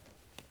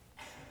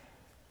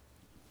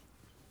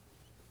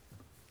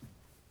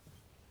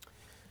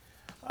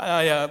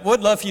I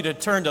would love for you to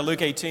turn to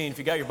Luke 18 if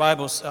you got your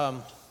Bibles. I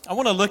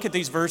want to look at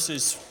these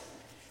verses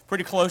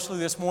pretty closely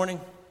this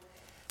morning.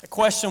 A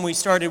question we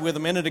started with a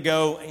minute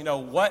ago,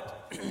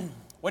 what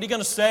are you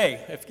going to say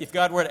if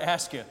God were to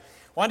ask you,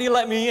 why do you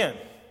let me in?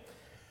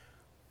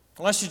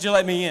 Why should you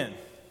let me in?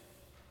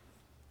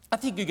 I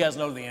think you guys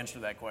know the answer to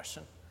that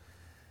question.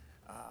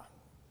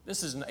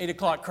 This is an 8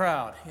 o'clock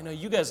crowd.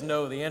 You guys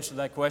know the answer to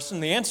that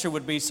question. The answer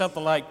would be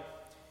something like,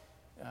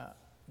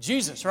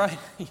 Jesus, right?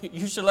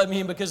 You should let me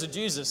in because of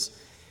Jesus.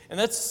 And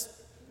that's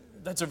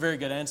a very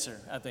good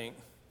answer, I think.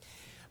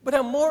 But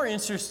I'm more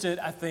interested,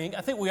 I think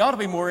we ought to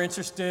be more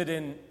interested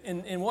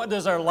in what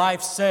does our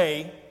life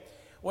say,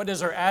 what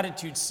does our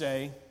attitude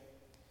say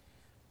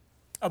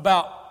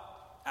about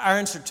our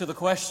answer to the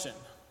question.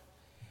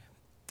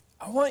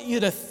 I want you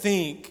to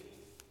think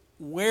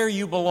where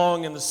you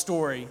belong in the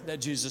story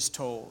that Jesus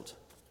told.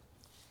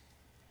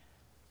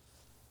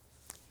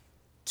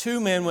 2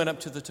 men went up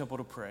to the temple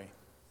to pray,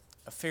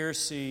 a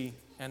Pharisee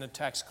and a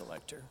tax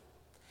collector.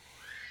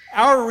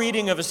 Our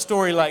reading of a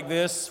story like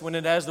this, when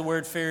it has the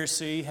word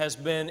Pharisee, has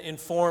been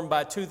informed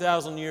by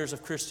 2,000 years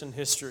of Christian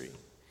history.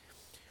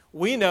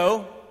 We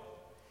know,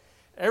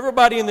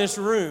 everybody in this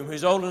room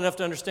who's old enough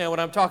to understand what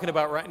I'm talking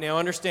about right now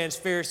understands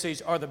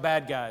Pharisees are the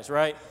bad guys,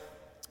 right?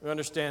 We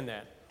understand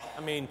that.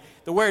 I mean,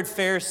 the word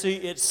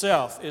Pharisee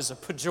itself is a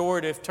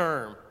pejorative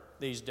term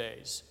these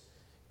days.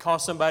 Call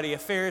somebody a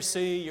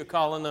Pharisee, you're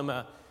calling them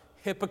a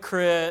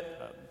hypocrite,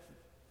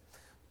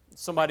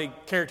 somebody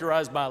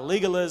characterized by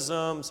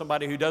legalism,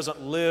 somebody who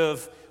doesn't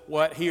live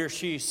what he or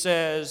she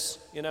says.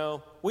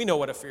 We know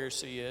what a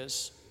Pharisee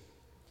is.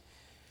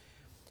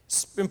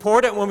 It's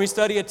important when we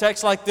study a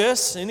text like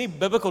this, any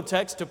biblical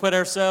text, to put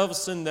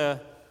ourselves in the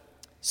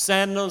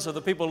sandals of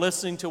the people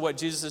listening to what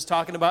Jesus is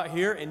talking about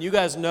here. And you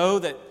guys know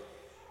that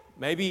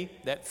maybe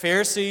that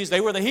Pharisees,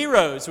 they were the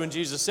heroes when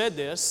Jesus said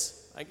this.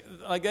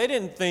 Like they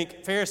didn't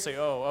think Pharisee,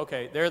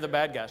 okay, they're the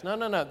bad guys.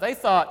 No. They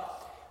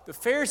thought the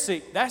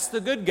Pharisee, that's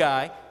the good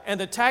guy, and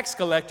the tax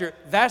collector,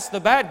 that's the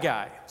bad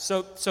guy.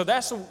 So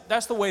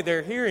that's the way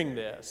they're hearing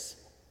this.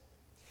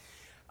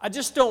 I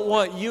just don't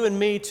want you and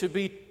me to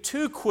be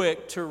too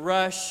quick to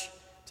rush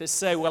to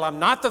say, well, I'm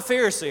not the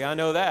Pharisee, I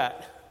know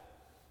that.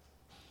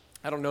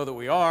 I don't know that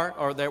we are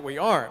or that we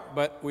aren't,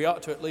 but we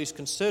ought to at least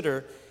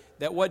consider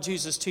that what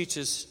Jesus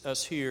teaches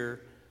us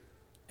here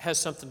has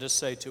something to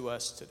say to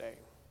us today.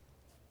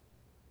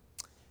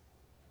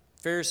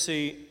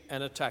 Pharisee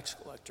and a tax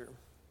collector.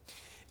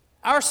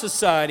 Our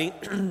society,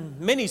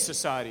 many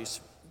societies,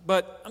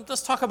 but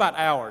let's talk about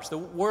ours, the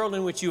world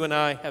in which you and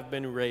I have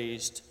been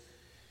raised,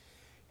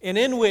 and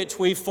in which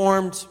we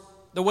formed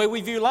the way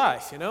we view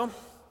life,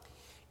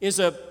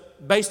 is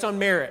based on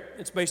merit.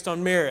 It's based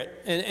on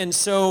merit. And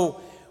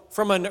so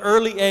from an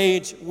early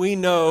age, we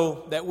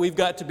know that we've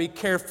got to be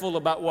careful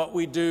about what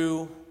we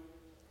do.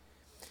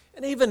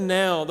 And even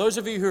now, those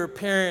of you who are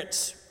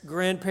parents,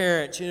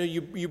 grandparents,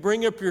 you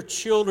bring up your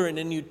children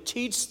and you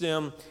teach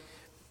them,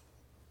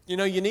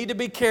 you need to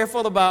be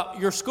careful about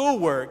your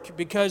schoolwork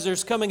because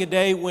there's coming a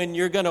day when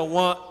you're going to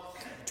want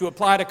to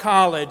apply to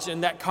college,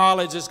 and that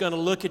college is going to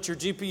look at your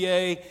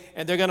GPA,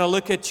 and they're going to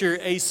look at your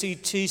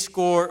ACT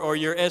score or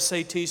your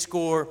SAT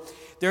score.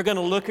 They're going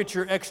to look at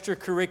your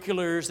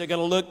extracurriculars. They're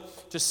going to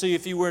look to see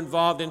if you were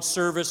involved in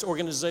service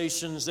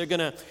organizations. They're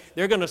going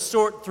to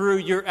sort through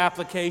your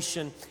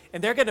application,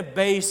 and they're going to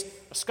base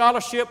a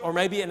scholarship or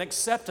maybe an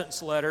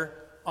acceptance letter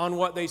on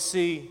what they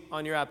see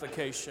on your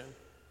application.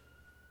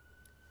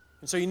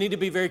 And so you need to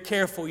be very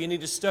careful. You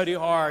need to study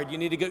hard. You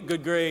need to get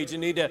good grades. You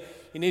need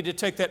to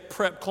take that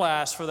prep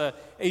class for the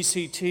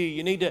ACT.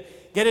 You need to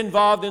get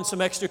involved in some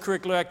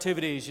extracurricular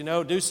activities,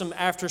 do some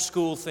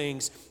after-school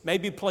things,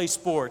 maybe play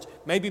sports,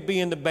 maybe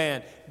be in the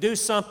band. Do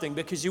something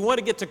because you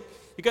want to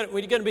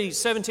when you're going to be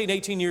 17,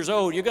 18 years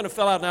old, you're going to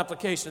fill out an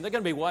application. They're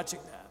going to be watching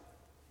that.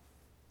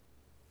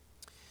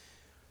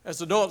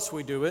 As adults,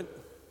 we do it.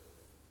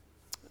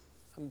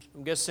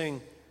 I'm guessing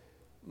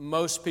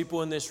most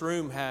people in this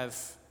room have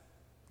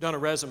done a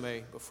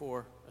resume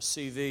before, a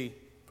CV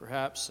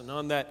perhaps, and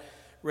on that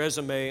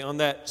resume, on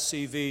that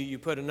CV, you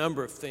put a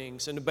number of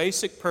things. And the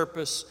basic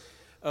purpose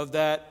of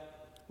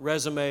that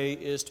resume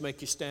is to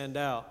make you stand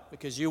out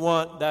because you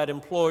want that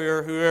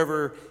employer,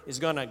 whoever is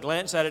going to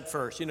glance at it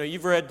first.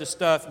 You've read the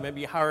stuff,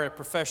 maybe you hire a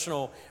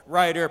professional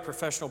writer, a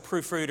professional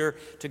proofreader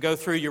to go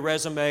through your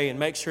resume and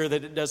make sure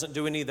that it doesn't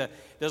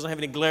have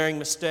any glaring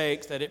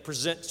mistakes, that it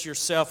presents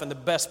yourself in the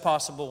best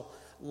possible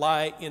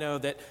light,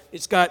 that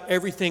it's got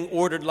everything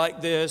ordered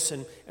like this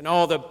and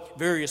all the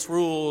various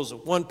rules,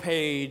 one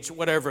page,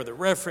 whatever, the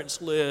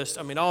reference list,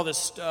 all this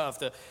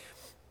stuff.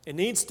 It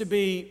needs to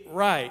be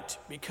right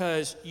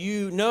because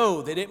you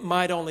know that it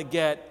might only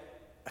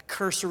get a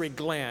cursory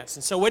glance.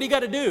 And so what do you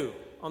got to do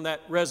on that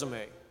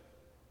resume?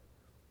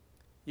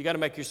 You got to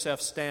make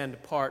yourself stand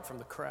apart from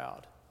the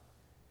crowd.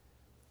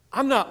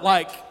 I'm not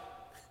like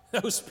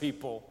those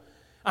people.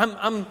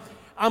 I'm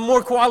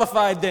more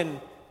qualified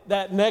than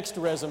that next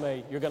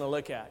resume you're going to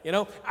look at.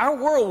 Our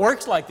world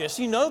works like this.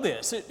 You know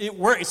this. It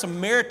works. It's a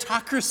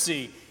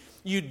meritocracy.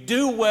 You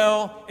do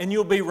well and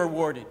you'll be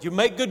rewarded. You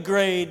make good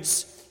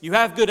grades, you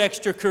have good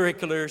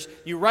extracurriculars,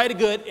 you write a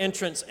good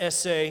entrance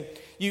essay,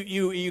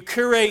 you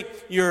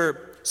curate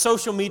your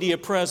social media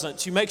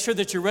presence, you make sure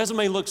that your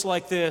resume looks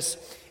like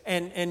this,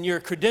 and your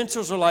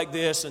credentials are like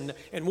this,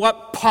 and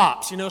what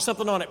pops,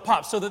 something on it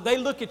pops, so that they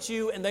look at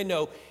you and they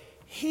know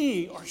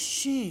he or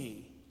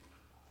she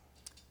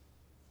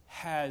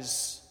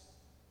has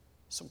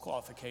some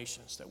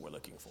qualifications that we're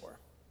looking for.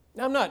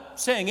 Now, I'm not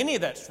saying any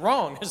of that's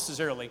wrong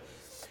necessarily,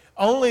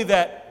 only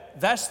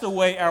that's the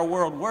way our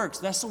world works.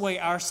 That's the way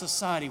our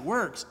society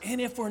works.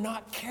 And if we're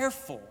not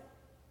careful,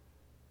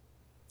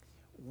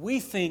 we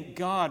think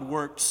God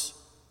works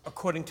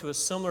according to a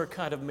similar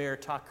kind of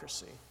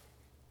meritocracy.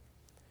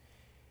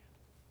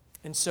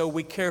 And so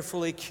we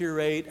carefully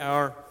curate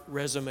our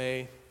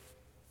resume.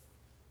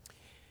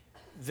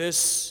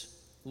 This,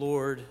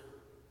 Lord,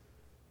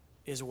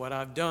 is what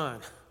I've done.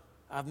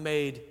 I've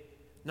made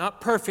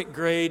not perfect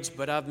grades,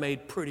 but I've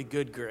made pretty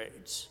good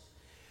grades.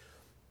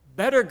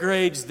 Better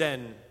grades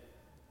than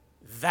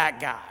that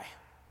guy.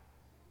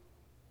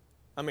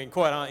 I mean,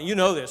 quite honestly, you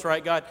know this,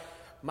 right, God?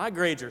 My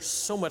grades are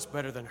so much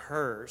better than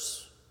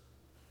hers.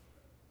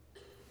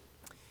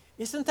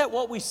 Isn't that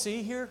what we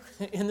see here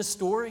in the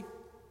story?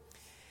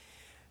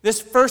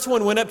 This first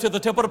one went up to the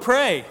temple to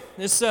pray.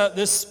 This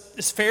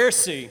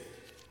Pharisee.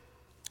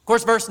 Of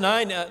course, verse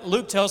 9,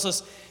 Luke tells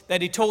us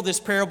that he told this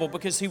parable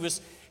because he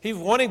was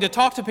wanting to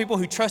talk to people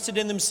who trusted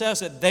in themselves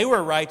that they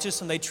were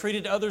righteous and they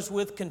treated others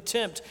with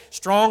contempt.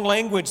 Strong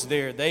language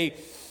there.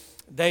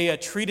 They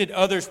treated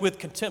others with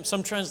contempt.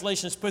 Some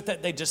translations put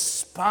that they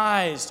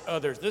despised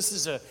others. This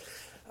is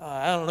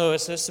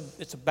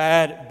it's a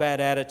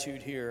bad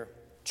attitude here.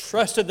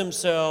 Trusted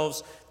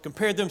themselves,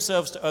 compared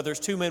themselves to others.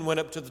 Two men went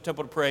up to the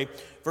temple to pray.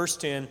 Verse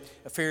 10,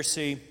 a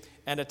Pharisee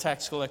and a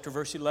tax collector.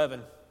 Verse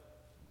 11,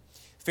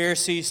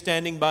 Pharisee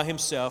standing by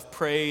himself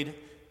prayed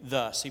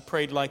thus. He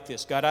prayed like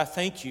this: God, I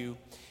thank you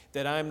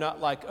that I am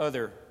not like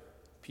other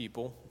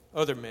people,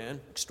 other men,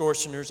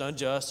 extortioners,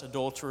 unjust,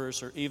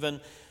 adulterers, or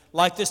even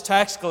like this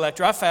tax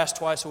collector. I fast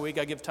twice a week.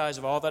 I give tithes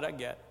of all that I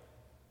get.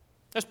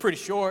 That's pretty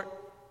short.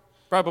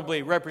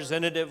 Probably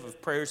representative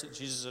of prayers that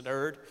Jesus had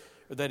heard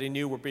or that he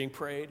knew were being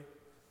prayed.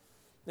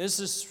 This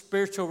is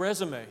spiritual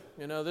resume.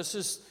 This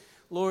is,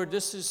 Lord,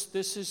 this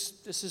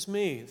is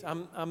me.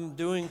 I'm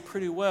doing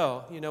pretty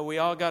well. We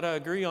all got to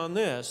agree on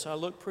this. I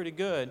look pretty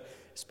good,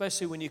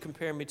 especially when you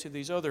compare me to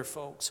these other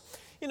folks.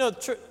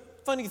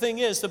 Funny thing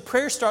is, the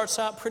prayer starts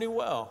out pretty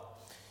well.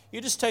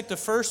 You just take the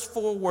first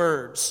 4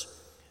 words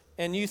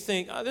and you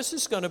think, this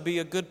is going to be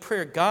a good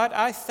prayer. God,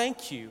 I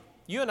thank you.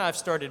 You and I have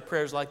started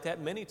prayers like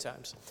that many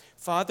times.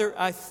 Father,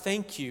 I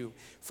thank you.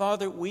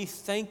 Father, we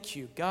thank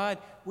you. God,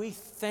 we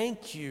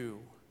thank you.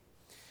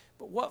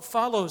 But what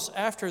follows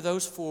after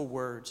those 4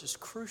 words is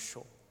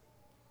crucial.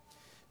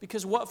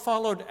 Because what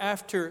followed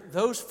after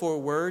those 4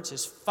 words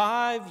is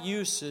 5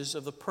 uses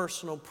of the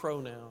personal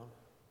pronoun.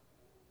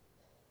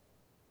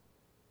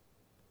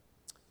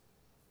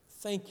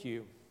 Thank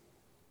you.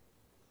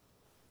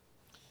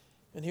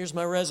 And here's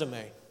my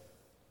resume.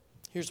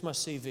 Here's my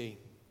CV.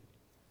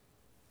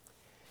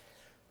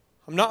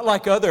 I'm not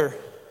like other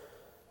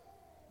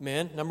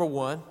men, number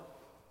one.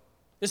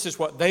 This is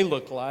what they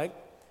look like.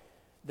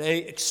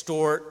 They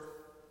extort.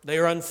 They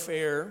are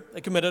unfair.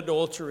 They commit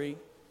adultery.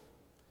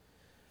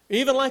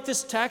 Even like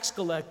this tax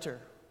collector.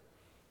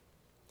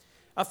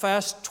 I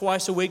fast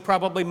twice a week,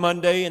 probably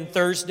Monday and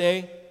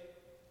Thursday.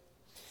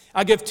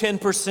 I give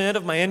 10%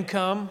 of my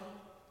income.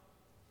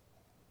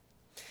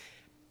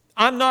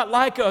 I'm not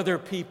like other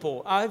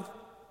people.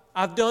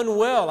 I've done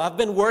well. I've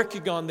been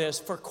working on this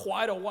for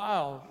quite a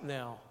while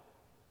now.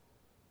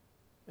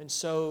 And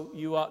so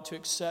you ought to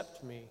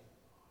accept me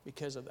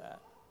because of that.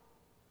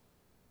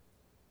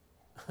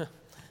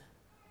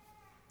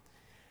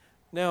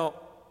 Now,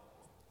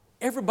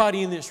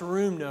 everybody in this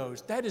room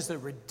knows that is a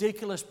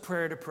ridiculous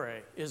prayer to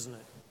pray, isn't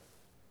it?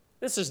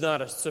 This is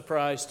not a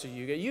surprise to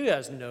you. You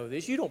guys know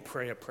this. You don't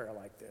pray a prayer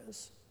like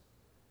this.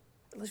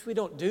 At least we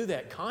don't do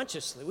that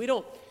consciously.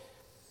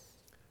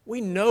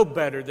 We know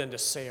better than to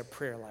say a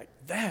prayer like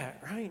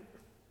that, right?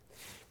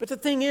 But the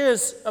thing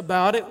is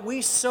about it,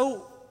 we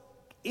so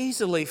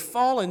easily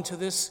fall into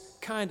this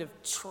kind of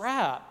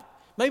trap.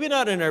 Maybe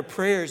not in our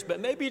prayers, but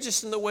maybe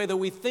just in the way that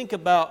we think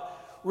about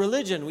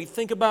religion. We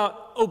think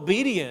about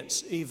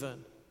obedience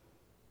even.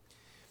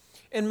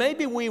 And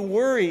maybe we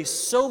worry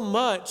so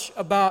much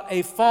about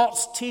a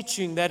false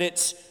teaching that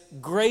it's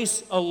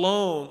grace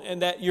alone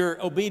and that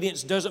your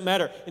obedience doesn't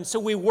matter. And so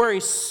we worry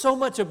so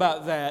much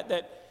about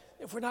that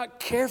if we're not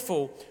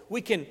careful,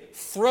 we can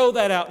throw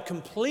that out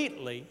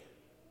completely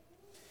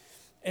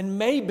and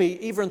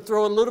maybe even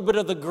throw a little bit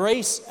of the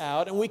grace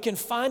out, and we can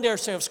find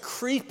ourselves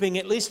creeping,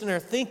 at least in our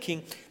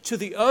thinking, to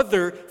the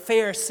other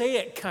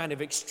Pharisaic kind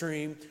of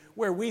extreme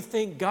where we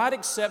think God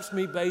accepts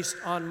me based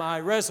on my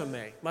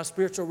resume, my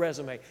spiritual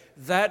resume.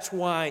 That's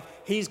why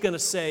He's going to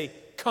say,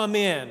 come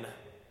in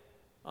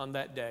on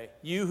that day.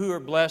 You who are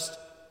blessed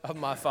of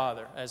my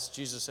Father, as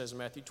Jesus says in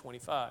Matthew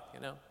 25,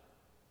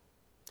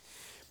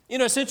 You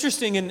know, it's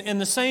interesting, in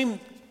the same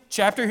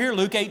chapter here,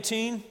 Luke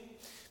 18,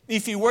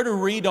 if you were to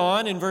read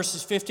on in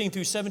verses 15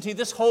 through 17,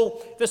 this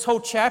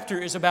whole chapter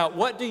is about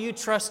what do you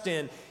trust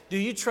in? Do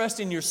you trust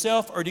in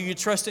yourself or do you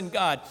trust in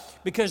God?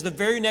 Because the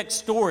very next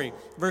story,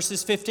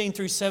 verses 15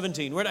 through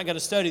 17, we're not going to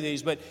study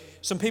these, but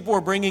some people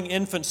were bringing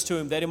infants to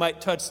him that he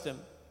might touch them.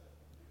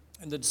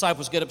 And the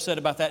disciples get upset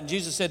about that. And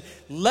Jesus said,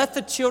 let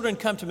the children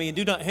come to me and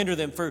do not hinder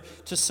them, for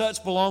to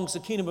such belongs the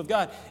kingdom of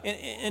God.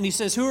 And he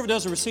says, whoever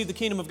doesn't receive the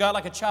kingdom of God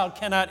like a child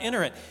cannot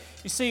enter it.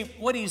 You see,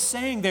 what he's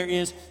saying there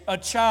is a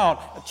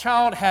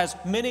child has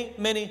many,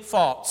 many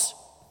faults.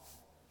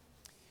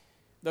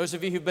 Those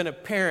of you who've been a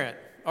parent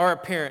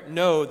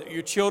know that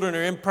your children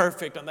are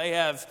imperfect and they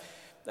have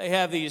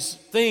these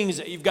things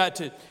that you've got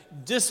to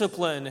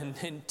discipline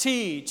and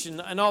teach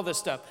and all this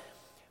stuff.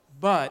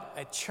 But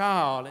a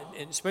child,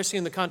 and especially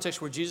in the context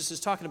where Jesus is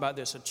talking about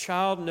this, a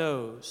child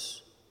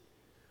knows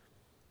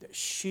that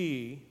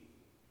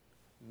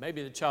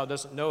maybe the child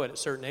doesn't know it at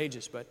certain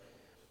ages, but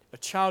a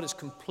child is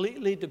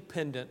completely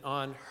dependent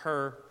on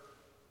her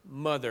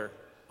mother,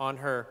 on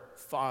her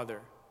father,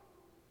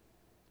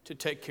 to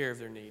take care of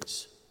their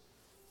needs.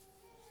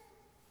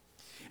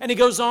 And he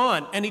goes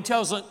on, and he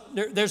tells,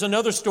 there's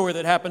another story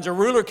that happens. A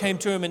ruler came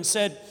to him and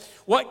said,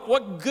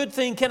 what good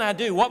thing can I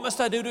do? What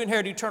must I do to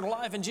inherit eternal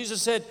life? And Jesus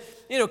said,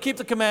 keep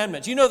the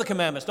commandments. You know the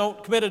commandments.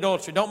 Don't commit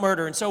adultery, don't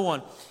murder, and so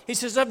on. He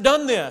says, I've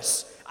done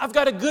this. I've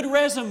got a good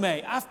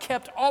resume. I've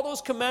kept all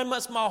those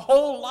commandments my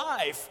whole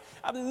life.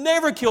 I've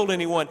never killed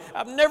anyone.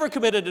 I've never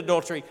committed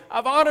adultery.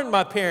 I've honored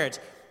my parents.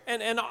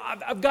 And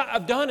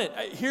I've done it.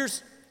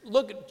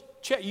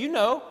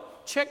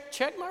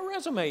 Check my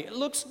resume. It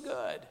looks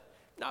good.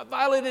 Not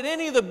violated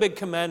any of the big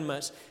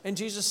commandments. And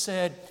Jesus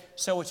said,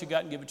 sell what you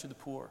got and give it to the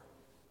poor.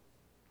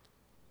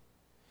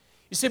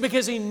 You see,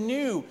 because he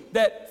knew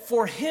that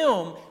for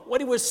him, what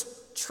he was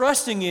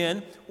trusting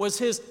in was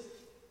his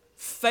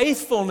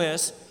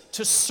faithfulness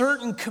to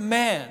certain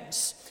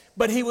commands.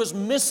 But he was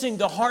missing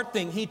the heart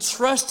thing. He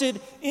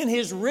trusted in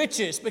his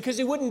riches because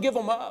he wouldn't give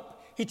them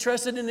up. He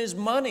trusted in his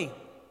money.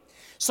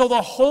 So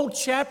the whole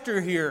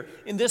chapter here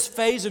in this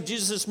phase of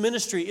Jesus'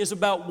 ministry is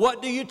about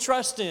what do you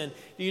trust in?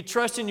 Do you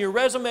trust in your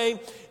resume?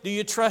 Do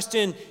you trust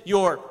in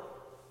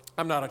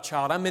I'm not a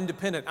child, I'm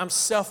independent, I'm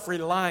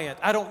self-reliant,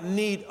 I don't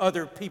need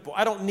other people,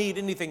 I don't need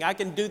anything, I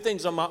can do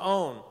things on my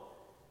own.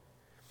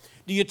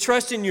 Do you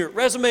trust in your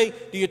resume?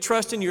 Do you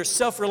trust in your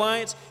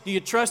self-reliance? Do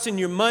you trust in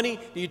your money?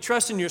 Do you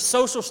trust in your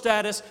social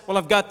status? Well,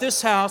 I've got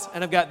this house,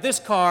 and I've got this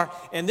car,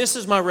 and this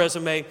is my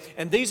resume,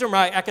 and these are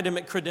my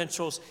academic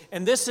credentials,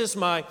 and this is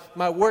my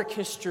work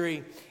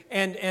history,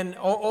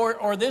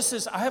 or this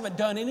is, I haven't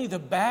done any of the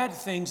bad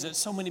things that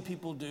so many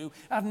people do.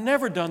 I've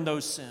never done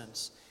those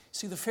sins.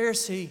 See, the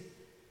Pharisee,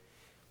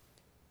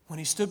 when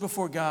he stood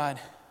before God,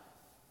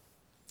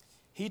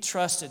 he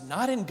trusted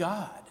not in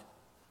God.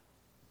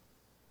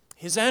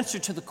 His answer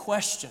to the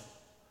question,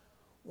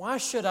 why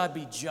should I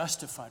be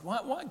justified?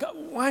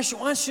 Why should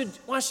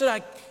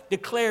I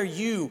declare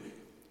you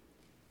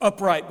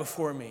upright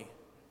before me?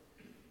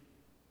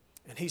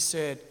 And he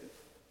said,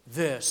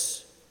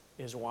 this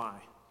is why.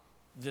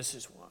 This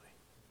is why.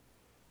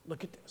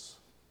 Look at this.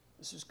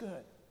 This is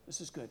good.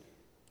 This is good.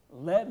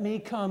 Let me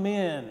come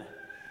in.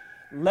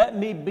 Let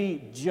me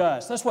be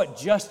just. That's what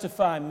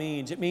justify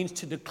means. It means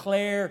to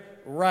declare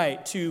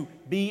right, to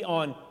be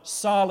on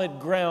solid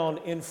ground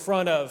in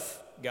front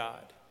of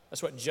God.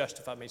 That's what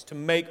justify means, to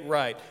make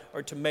right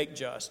or to make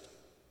just.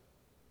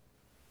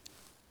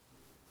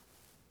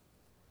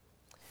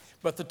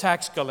 But the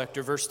tax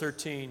collector, verse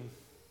 13,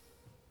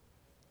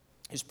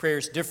 his prayer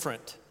is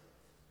different.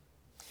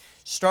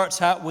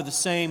 Starts out with the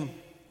same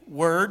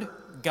word,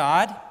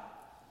 God.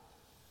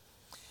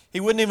 He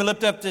wouldn't even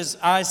lift up his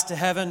eyes to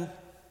heaven,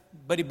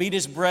 but he beat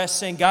his breast,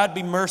 saying, God,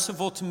 be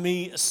merciful to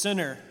me, a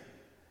sinner.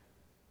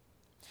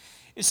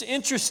 It's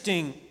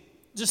interesting,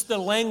 just the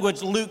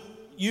language Luke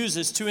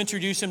uses to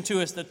introduce him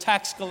to us, the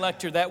tax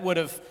collector, that would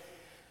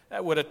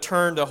have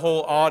turned a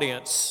whole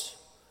audience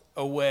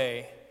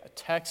away. A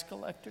tax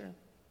collector?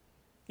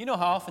 You know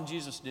how often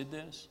Jesus did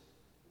this?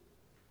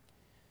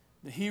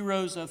 The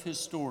heroes of his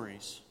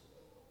stories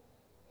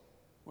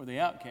were the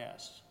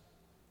outcasts.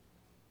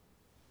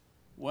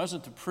 It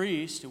wasn't the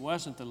priest, it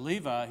wasn't the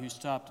Levi who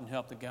stopped and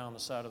helped the guy on the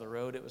side of the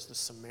road, it was the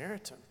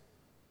Samaritan.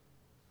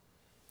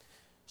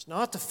 It's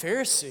not the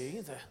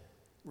Pharisee, the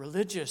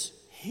religious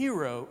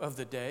hero of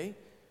the day,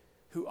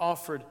 who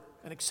offered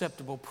an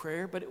acceptable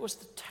prayer, but it was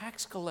the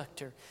tax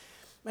collector.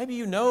 Maybe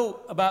you know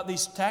about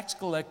these tax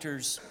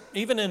collectors,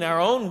 even in our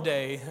own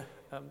day.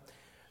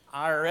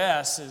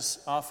 IRS is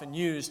often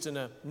used in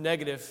a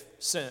negative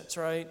sense,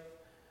 right?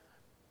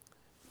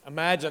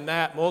 Imagine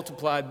that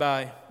multiplied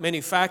by many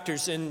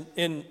factors. In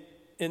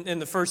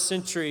the first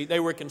century,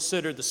 they were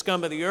considered the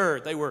scum of the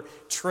earth. They were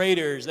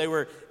traitors. They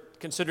were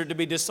considered to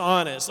be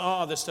dishonest.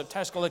 All this stuff.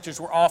 Tax collectors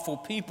were awful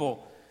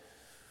people.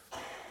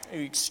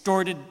 They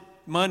extorted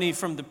money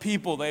from the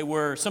people. They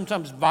were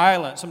sometimes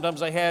violent. Sometimes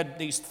they had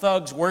these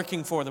thugs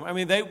working for them. I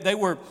mean, they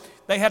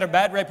had a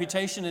bad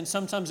reputation, and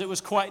sometimes it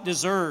was quite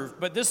deserved.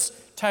 But this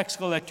tax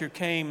collector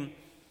came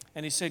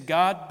And he said,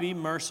 God, be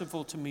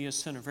merciful to me, a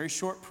sinner. Very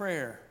short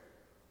prayer.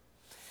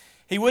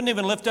 He wouldn't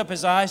even lift up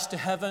his eyes to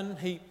heaven.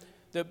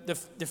 The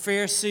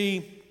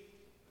Pharisee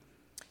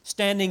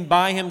standing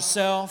by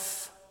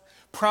himself,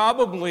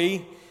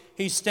 probably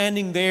he's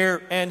standing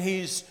there and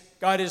he's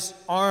got his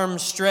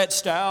arms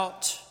stretched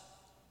out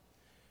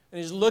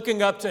and he's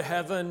looking up to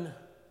heaven.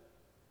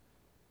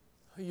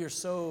 You're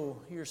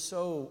so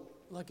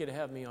lucky to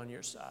have me on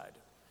your side.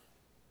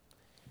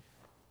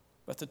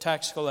 But the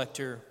tax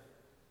collector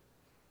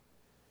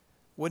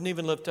wouldn't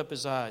even lift up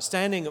his eyes.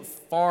 Standing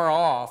far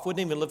off,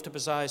 wouldn't even lift up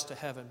his eyes to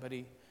heaven, but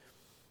he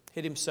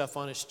hit himself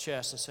on his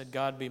chest and said,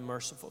 God, be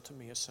merciful to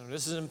me, a sinner.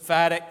 This is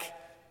emphatic.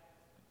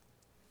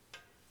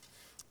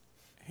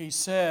 He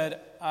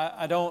said,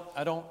 I don't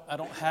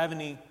have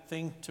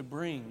anything to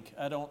bring.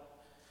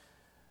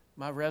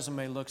 My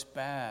resume looks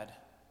bad.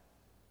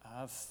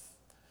 I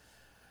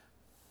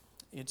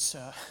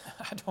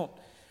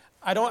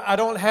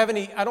don't have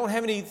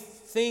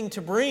anything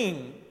to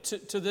bring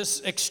to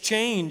this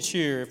exchange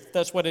here, if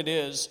that's what it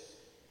is.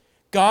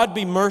 God,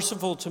 be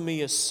merciful to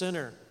me, a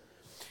sinner.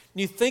 And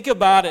you think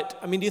about it.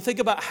 I mean, do you think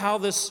about how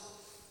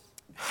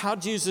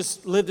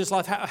Jesus lived his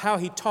life, how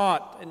he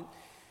taught?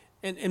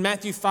 And in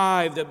Matthew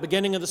 5, the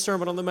beginning of the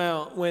Sermon on the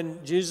Mount,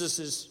 when Jesus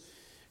has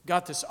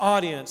got this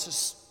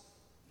audience,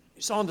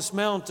 he's on this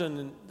mountain,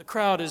 and the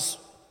crowd is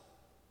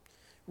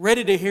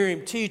ready to hear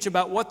him teach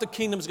about what the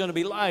kingdom is going to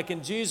be like.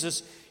 And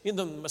Jesus,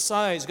 the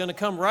Messiah, is going to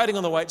come riding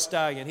on the white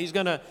stallion. He's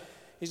going to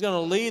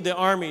lead the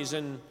armies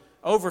and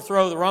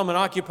overthrow the Roman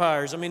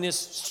occupiers. I mean, his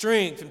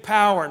strength and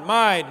power and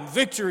might and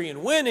victory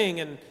and winning.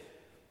 And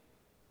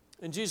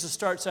Jesus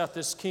starts out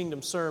this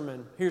kingdom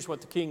sermon. Here's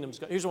what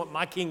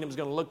my kingdom's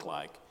going to look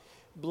like.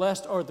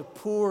 Blessed are the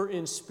poor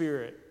in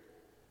spirit,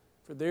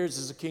 for theirs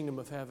is the kingdom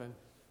of heaven.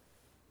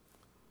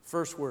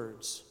 First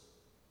words.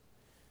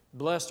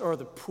 Blessed are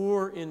the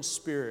poor in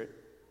spirit.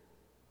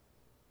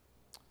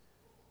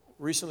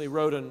 Recently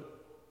wrote an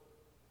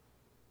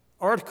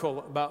article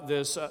about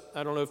this.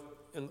 I don't know if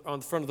on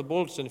the front of the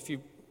bulletin, if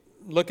you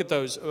look at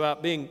those,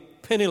 about being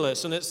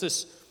penniless. And it's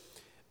this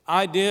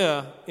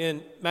idea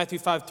in Matthew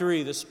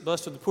 5:3, this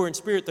blessed are the poor in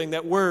spirit thing.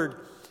 That word,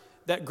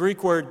 that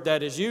Greek word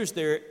that is used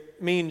there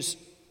means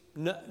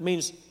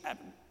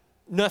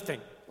nothing,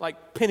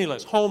 like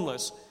penniless,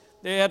 homeless.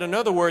 They had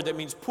another word that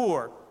means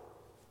poor.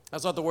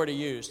 That's not the word he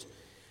used.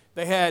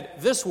 They had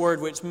this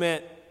word which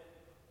meant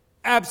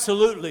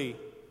absolutely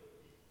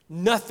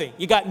nothing.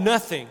 You got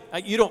nothing.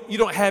 You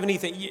don't have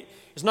anything.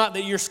 It's not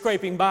that you're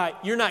scraping by.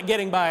 You're not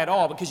getting by at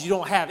all because you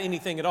don't have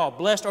anything at all.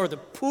 Blessed are the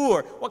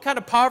poor. What kind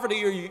of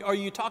poverty are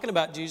you talking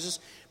about, Jesus?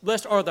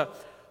 Blessed are the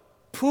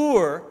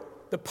poor,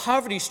 the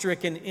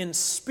poverty-stricken in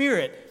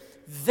spirit.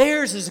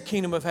 Theirs is the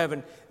kingdom of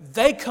heaven.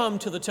 They come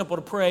to the temple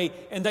to pray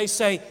and they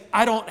say,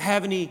 I don't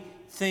have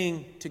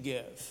anything to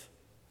give.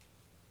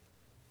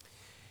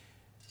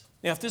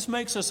 Now, if this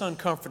makes us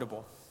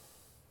uncomfortable,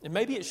 and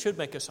maybe it should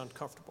make us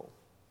uncomfortable,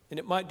 and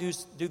it might do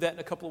that in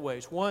a couple of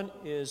ways. One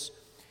is,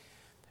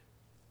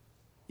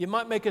 it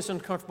might make us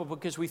uncomfortable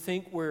because we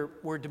think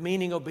we're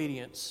demeaning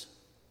obedience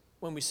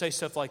when we say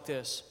stuff like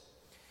this.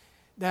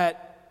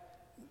 That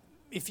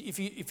if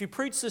you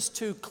preach this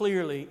too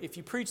clearly, if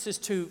you preach this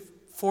too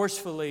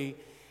forcefully,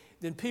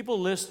 then people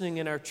listening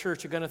in our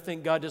church are going to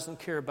think God doesn't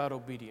care about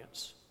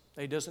obedience.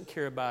 He doesn't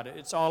care about it.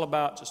 It's all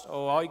about just,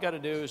 all you got to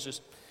do is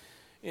just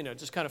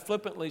kind of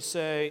flippantly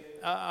say,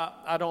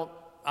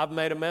 I've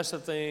made a mess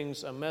of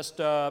things, I'm messed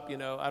up,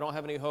 I don't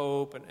have any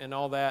hope and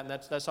all that,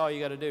 and that's all you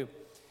got to do.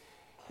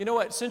 You know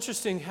what? It's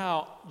interesting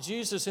how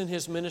Jesus in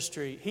his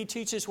ministry, he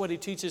teaches what he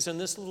teaches in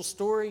this little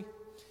story,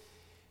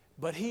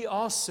 but he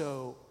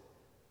also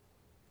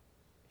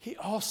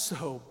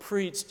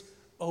preached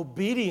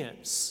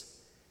obedience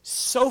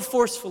so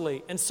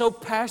forcefully and so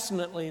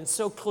passionately and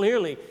so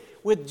clearly.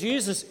 With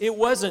Jesus, it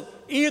wasn't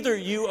either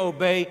you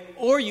obey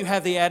or you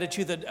have the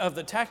attitude of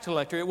the tax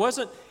collector. It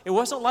wasn't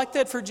like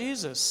that for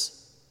Jesus.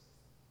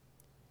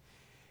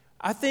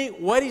 I think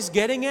what he's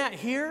getting at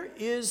here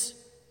is,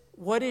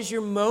 what is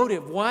your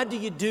motive? Why do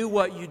you do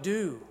what you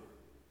do?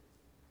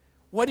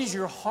 What is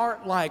your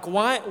heart like?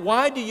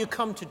 Why do you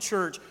come to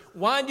church?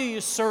 Why do you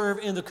serve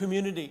in the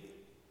community?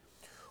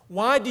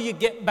 Why do you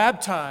get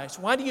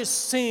baptized? Why do you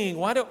sing?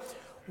 Why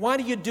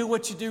do you do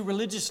what you do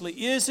religiously?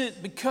 Is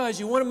it because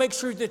you want to make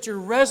sure that your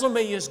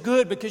resume is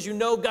good because you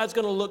know God's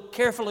going to look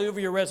carefully over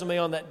your resume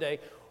on that day?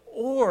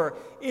 Or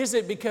is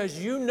it because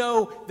you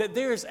know that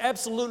there is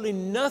absolutely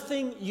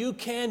nothing you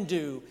can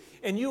do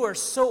and you are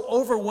so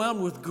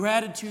overwhelmed with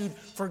gratitude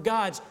for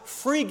God's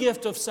free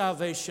gift of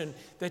salvation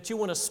that you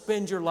want to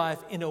spend your life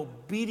in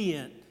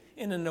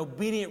an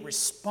obedient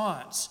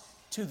response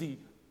to the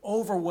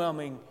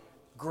overwhelming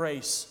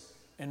grace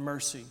and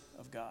mercy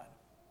of God?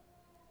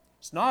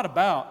 It's not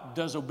about,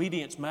 does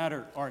obedience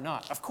matter or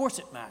not? Of course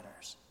it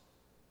matters.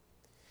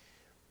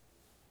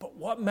 But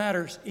what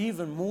matters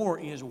even more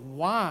is,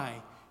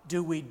 why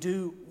do we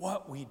do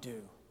what we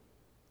do?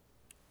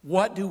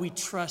 What do we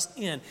trust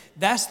in?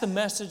 That's the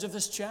message of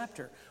this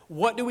chapter.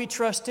 What do we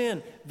trust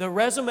in? The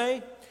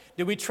resume?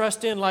 Do we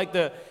trust in like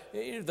the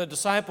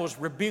disciples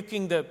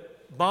rebuking the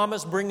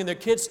mamas bringing their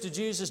kids to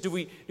Jesus? Do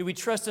we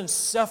trust in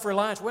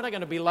self-reliance? We're not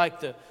going to be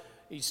like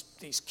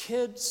these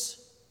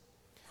kids.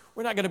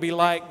 We're not going to be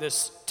like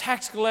this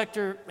tax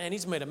collector. Man,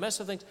 he's made a mess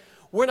of things.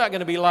 We're not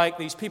going to be like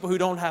these people who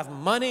don't have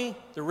money,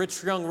 the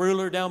rich young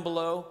ruler down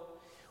below.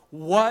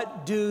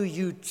 What do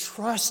you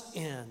trust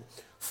in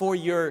for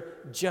your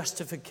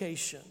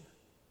justification?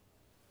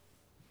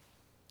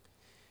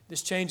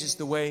 This changes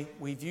the way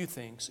we view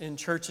things. In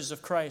churches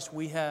of Christ,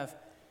 we have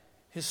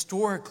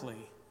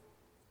historically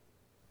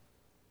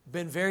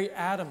been very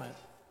adamant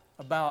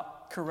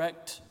about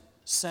correct,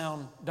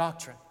 sound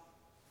doctrine.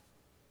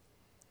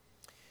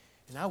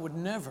 And I would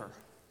never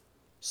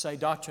say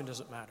doctrine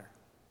doesn't matter.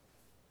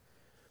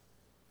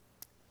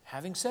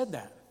 Having said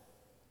that,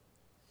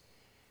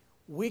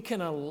 we can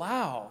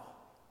allow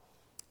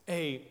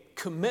a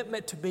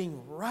commitment to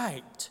being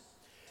right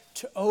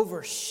to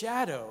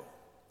overshadow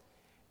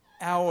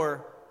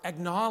our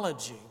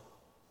acknowledging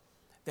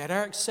that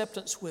our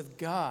acceptance with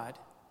God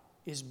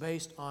is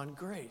based on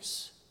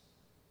grace.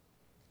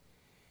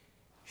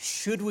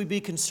 Should we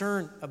be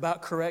concerned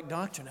about correct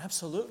doctrine?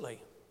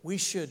 Absolutely. We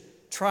should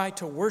try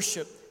to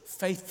worship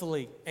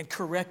faithfully and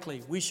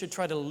correctly. We should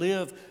try to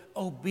live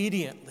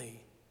obediently.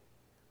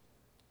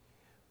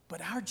 But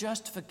our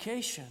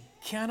justification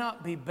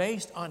cannot be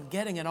based on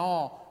getting it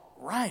all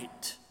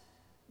right,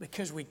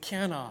 because we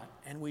cannot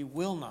and we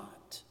will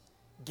not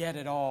get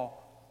it all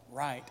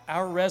right.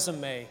 Our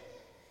resume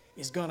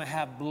is going to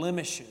have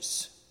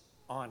blemishes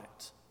on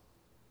it.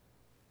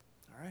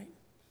 All right?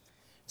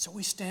 So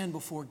we stand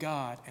before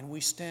God and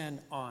we stand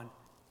on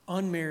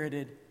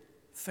unmerited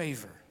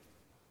favor.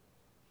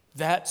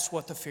 That's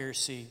what the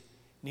Pharisee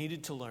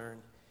needed to learn,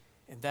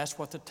 and that's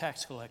what the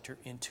tax collector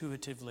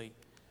intuitively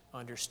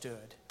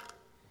understood.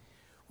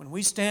 When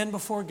we stand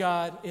before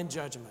God in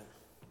judgment,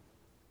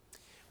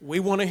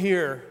 we want to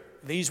hear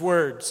these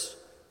words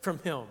from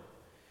Him.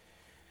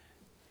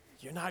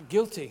 You're not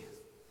guilty.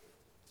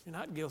 You're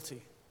not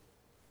guilty.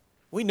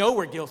 We know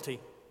we're guilty.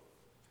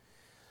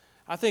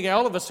 I think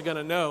all of us are going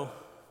to know.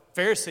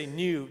 Pharisee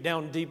knew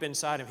down deep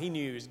inside him, he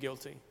knew he was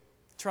guilty.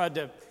 Tried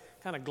to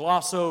kind of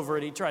gloss over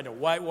it. He tried to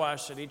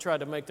whitewash it. He tried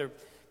to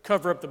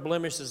cover up the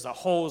blemishes, the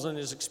holes in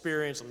his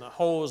experience and the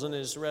holes in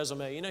his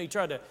resume. You know, he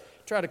tried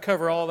to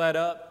cover all that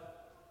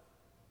up.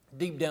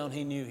 Deep down,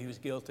 he knew he was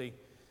guilty.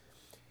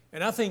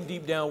 And I think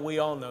deep down, we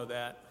all know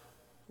that.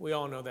 We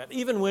all know that.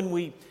 Even when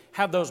we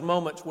have those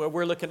moments where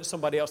we're looking at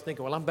somebody else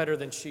thinking, well, I'm better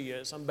than she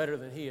is. I'm better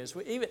than he is.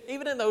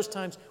 Even in those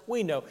times,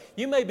 we know.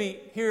 You may be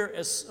here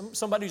as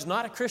somebody who's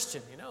not a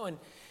Christian, you know,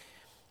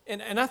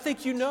 and I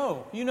think you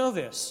know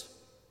this.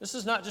 This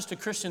is not just a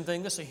Christian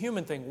thing. This is a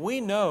human thing. We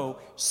know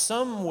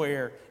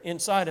somewhere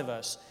inside of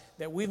us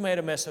that we've made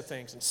a mess of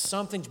things and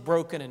something's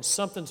broken and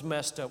something's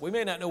messed up. We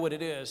may not know what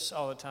it is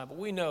all the time, but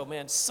we know,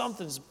 man,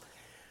 something's,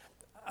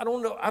 I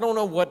don't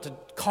know what to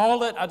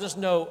call it. I just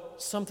know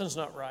something's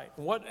not right.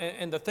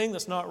 And the thing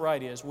that's not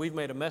right is we've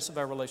made a mess of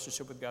our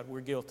relationship with God. We're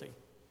guilty.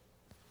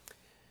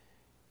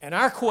 And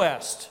our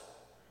quest,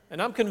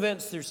 and I'm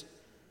convinced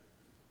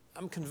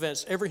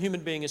every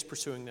human being is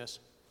pursuing this,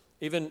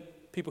 even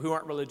people who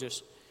aren't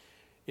religious,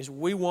 is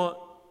we want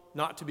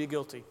not to be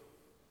guilty.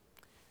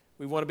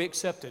 We want to be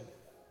accepted.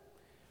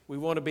 We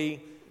want to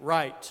be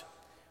right.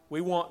 We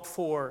want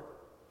for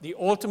the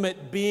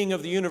ultimate being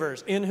of the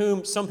universe, in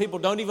whom some people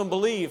don't even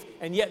believe,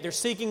 and yet they're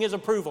seeking His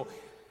approval.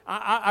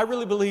 I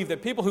really believe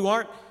that people who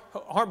aren't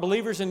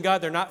believers in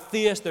God, they're not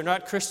theists, they're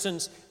not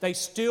Christians, they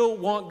still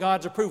want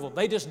God's approval.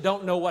 They just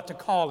don't know what to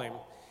call Him.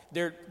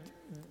 They're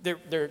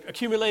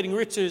accumulating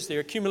riches,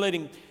 they're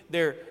accumulating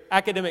their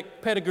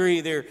academic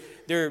pedigree,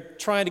 they're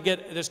trying to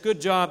get this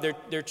good job,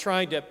 they're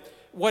trying to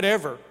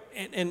whatever.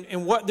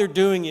 And what they're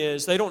doing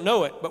is, they don't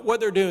know it, but what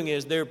they're doing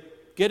is they're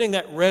getting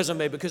that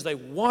resume because they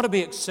want to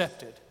be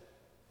accepted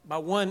by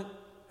one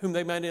whom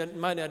they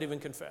might not even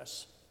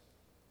confess.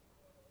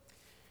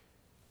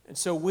 And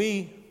so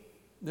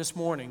this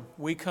morning,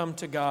 we come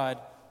to God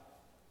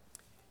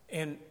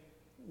and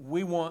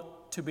we want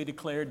to be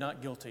declared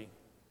not guilty.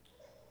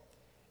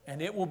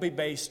 And it will be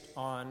based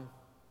on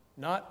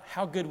not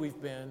how good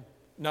we've been,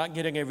 not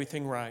getting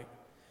everything right,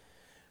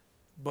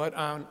 but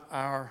on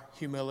our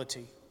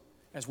humility.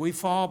 As we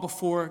fall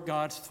before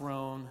God's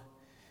throne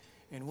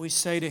and we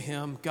say to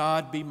Him,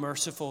 God, be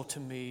merciful to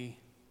me.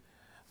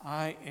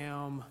 I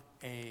am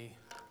a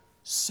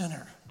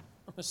sinner.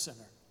 I'm a sinner.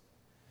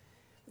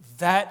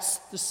 That's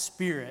the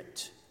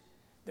spirit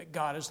that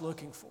God is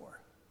looking for.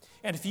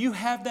 And if you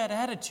have that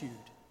attitude,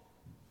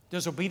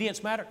 does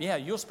obedience matter? Yeah,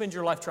 you'll spend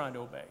your life trying to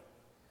obey.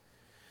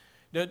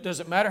 Does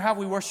it matter how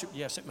we worship?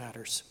 Yes, it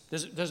matters.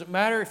 Does it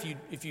matter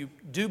if you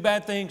do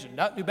bad things and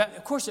not do bad?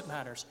 Of course it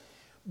matters.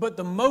 But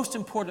the most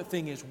important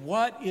thing is,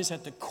 what is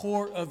at the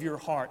core of your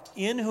heart?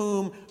 In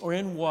whom or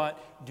in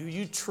what do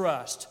you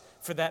trust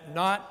for that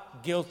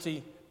not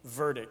guilty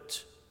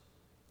verdict?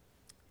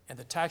 And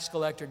the tax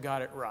collector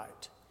got it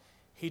right.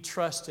 He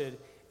trusted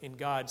in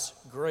God's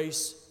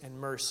grace and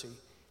mercy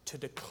to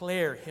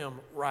declare him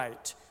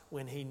right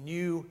when he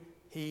knew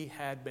he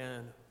had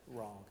been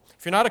wrong.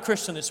 If you're not a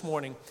Christian this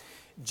morning,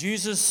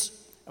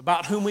 Jesus,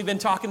 about whom we've been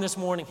talking this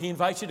morning, he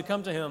invites you to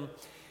come to him.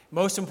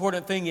 Most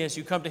important thing is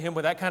you come to him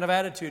with that kind of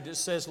attitude that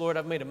says, Lord,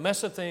 I've made a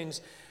mess of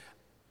things,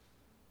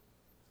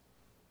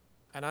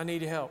 and I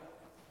need help.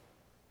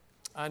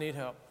 I need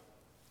help.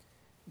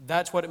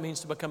 That's what it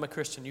means to become a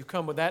Christian. You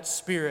come with that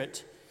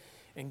spirit,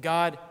 and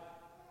God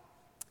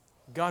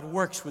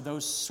works with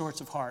those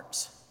sorts of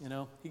hearts.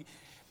 He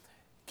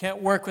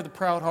can't work with a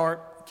proud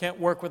heart. Can't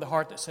work with a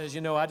heart that says,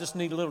 I just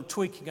need a little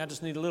tweaking. I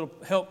just need a little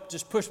help.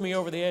 Just push me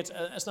over the edge.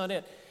 That's not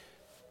it.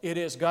 It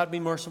is, God, be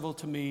merciful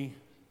to me,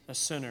 a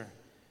sinner.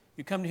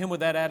 You come to him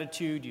with that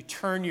attitude. You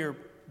turn your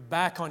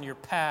back on your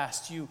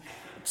past. You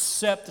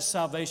accept the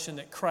salvation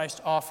that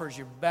Christ offers.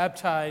 You're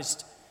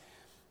baptized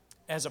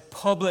as a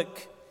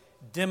public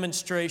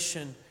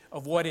demonstration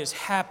of what is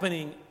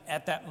happening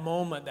at that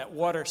moment, that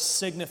water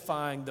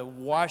signifying the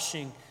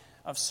washing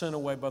of sin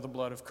away by the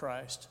blood of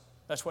Christ.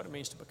 That's what it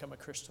means to become a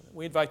Christian.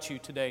 We invite you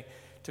today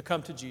to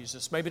come to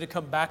Jesus, maybe to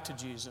come back to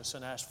Jesus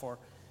and ask for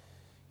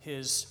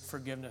his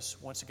forgiveness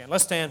once again.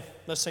 Let's stand.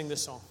 Let's sing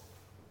this song.